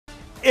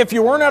If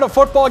you weren't at a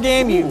football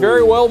game, you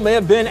very well may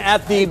have been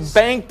at the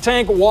Bank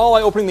Tank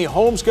Walleye opening the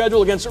home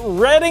schedule against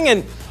Reading.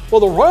 And,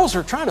 well, the Royals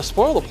are trying to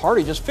spoil the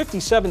party. Just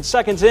 57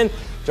 seconds in,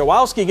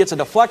 Jawowski gets a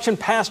deflection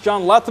past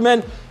John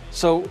Lethman.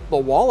 So the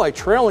Walleye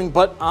trailing,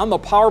 but on the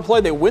power play,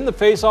 they win the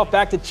faceoff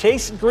back to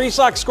Chase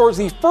Greasock, scores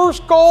the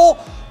first goal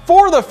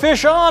for the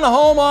Fish on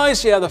home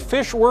ice. Yeah, the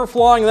Fish were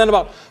flying. And then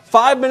about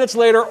 5 minutes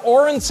later,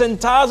 Oren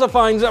Sentaza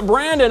finds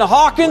Brandon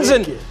Hawkins.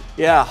 And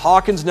yeah,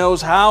 Hawkins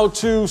knows how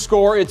to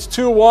score. It's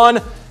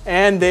 2-1,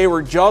 and they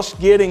were just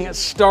getting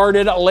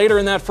started. Later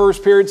in that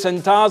first period,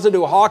 Sentaza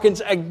to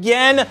Hawkins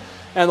again,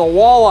 and the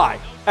Walleye,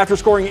 after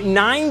scoring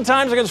 9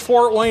 times against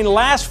Fort Wayne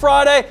last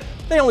Friday,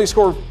 they only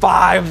scored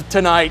 5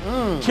 tonight.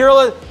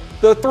 Kirla,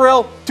 the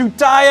thrill,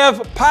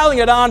 Tutayev piling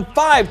it on,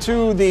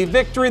 5-2 the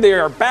victory. They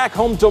are back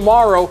home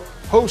tomorrow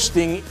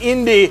hosting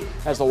Indy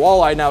as the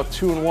Walleye now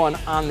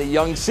 2-1 on the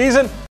young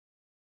season.